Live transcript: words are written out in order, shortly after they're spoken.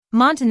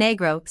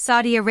Montenegro,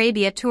 Saudi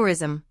Arabia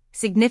tourism,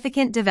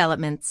 significant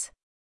developments.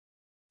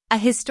 A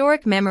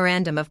historic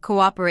memorandum of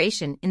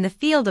cooperation in the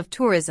field of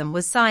tourism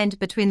was signed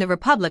between the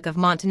Republic of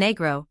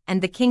Montenegro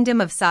and the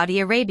Kingdom of Saudi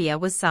Arabia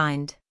was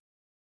signed.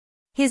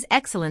 His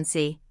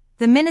Excellency,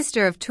 the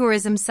Minister of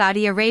Tourism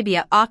Saudi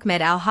Arabia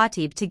Ahmed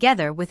Al-Khatib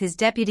together with his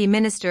Deputy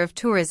Minister of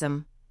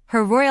Tourism,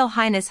 Her Royal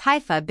Highness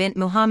Haifa bint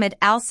Muhammad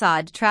Al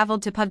Saud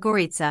traveled to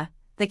Podgorica,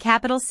 the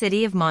capital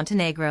city of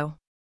Montenegro.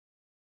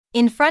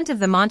 In front of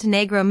the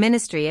Montenegro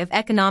Ministry of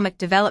Economic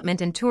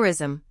Development and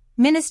Tourism,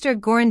 Minister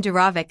Goran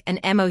Duravic, an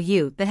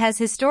MOU that has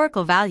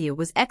historical value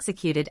was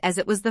executed as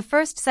it was the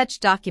first such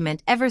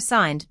document ever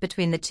signed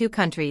between the two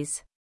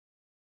countries.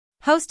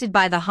 Hosted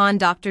by the Han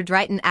Dr.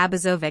 Dritan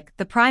Abazovic,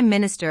 the Prime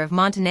Minister of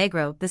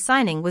Montenegro, the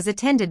signing was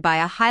attended by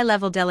a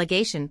high-level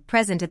delegation.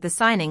 Present at the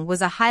signing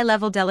was a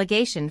high-level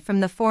delegation from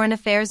the Foreign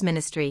Affairs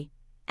Ministry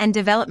and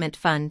Development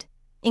Fund,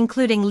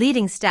 including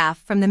leading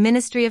staff from the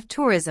Ministry of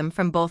Tourism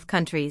from both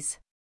countries.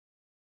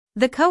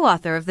 The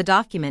co-author of the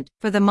document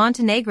for the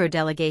Montenegro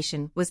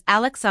delegation was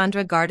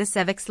Alexandra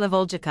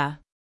Gardasevic-Slavoljica.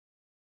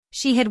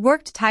 She had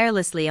worked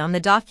tirelessly on the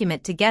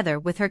document together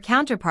with her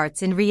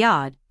counterparts in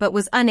Riyadh but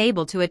was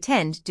unable to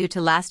attend due to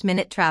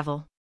last-minute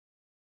travel.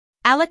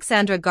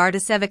 Alexandra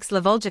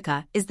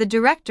Gardasevic-Slavoljica is the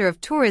Director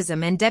of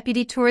Tourism and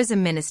Deputy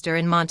Tourism Minister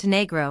in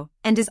Montenegro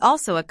and is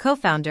also a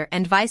co-founder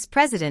and Vice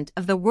President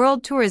of the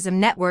World Tourism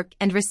Network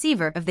and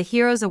receiver of the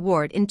Heroes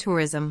Award in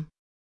Tourism.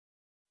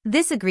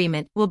 This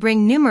agreement will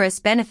bring numerous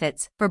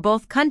benefits for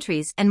both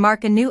countries and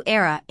mark a new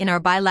era in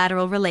our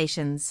bilateral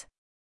relations.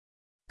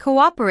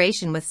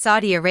 Cooperation with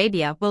Saudi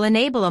Arabia will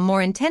enable a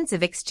more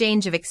intensive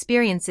exchange of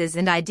experiences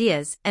and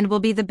ideas and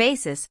will be the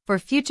basis for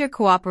future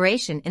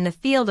cooperation in the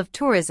field of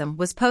tourism,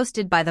 was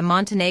posted by the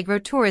Montenegro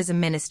Tourism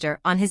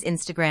Minister on his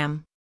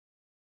Instagram.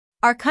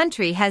 Our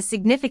country has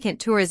significant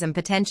tourism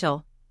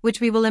potential, which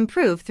we will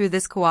improve through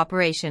this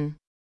cooperation.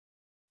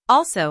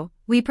 Also,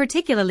 we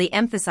particularly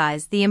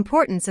emphasize the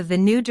importance of the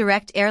new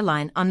direct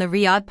airline on the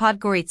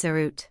Riyadh-Podgorica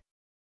route.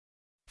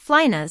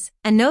 Flynas,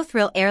 a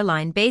no-thrill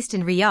airline based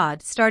in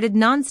Riyadh, started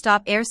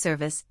non-stop air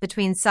service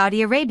between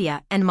Saudi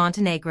Arabia and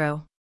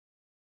Montenegro.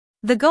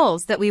 The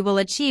goals that we will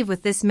achieve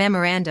with this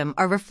memorandum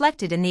are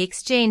reflected in the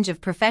exchange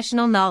of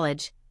professional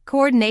knowledge,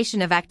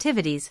 coordination of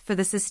activities for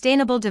the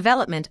sustainable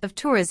development of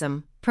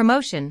tourism,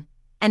 promotion,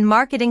 and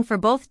marketing for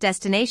both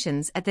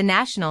destinations at the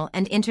national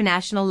and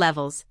international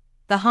levels,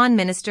 the Han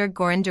Minister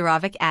Goran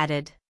Duravic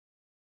added.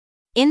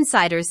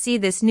 Insiders see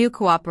this new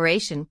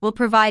cooperation will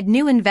provide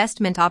new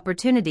investment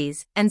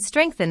opportunities and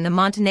strengthen the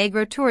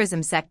Montenegro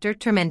tourism sector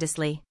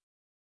tremendously.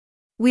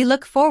 We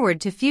look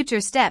forward to future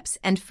steps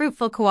and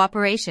fruitful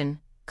cooperation,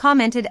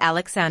 commented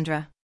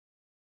Alexandra.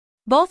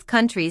 Both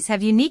countries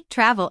have unique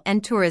travel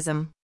and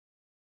tourism.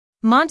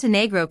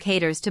 Montenegro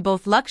caters to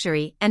both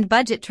luxury and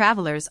budget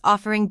travelers,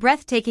 offering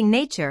breathtaking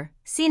nature,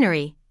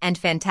 scenery, and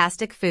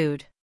fantastic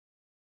food.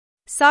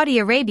 Saudi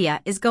Arabia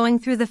is going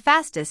through the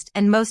fastest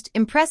and most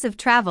impressive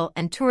travel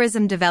and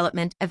tourism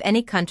development of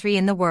any country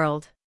in the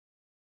world.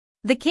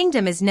 The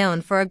kingdom is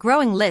known for a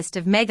growing list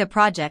of mega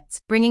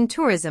projects bringing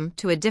tourism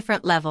to a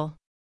different level.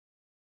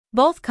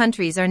 Both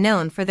countries are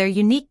known for their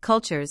unique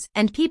cultures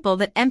and people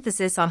that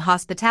emphasis on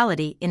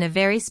hospitality in a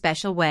very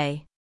special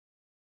way.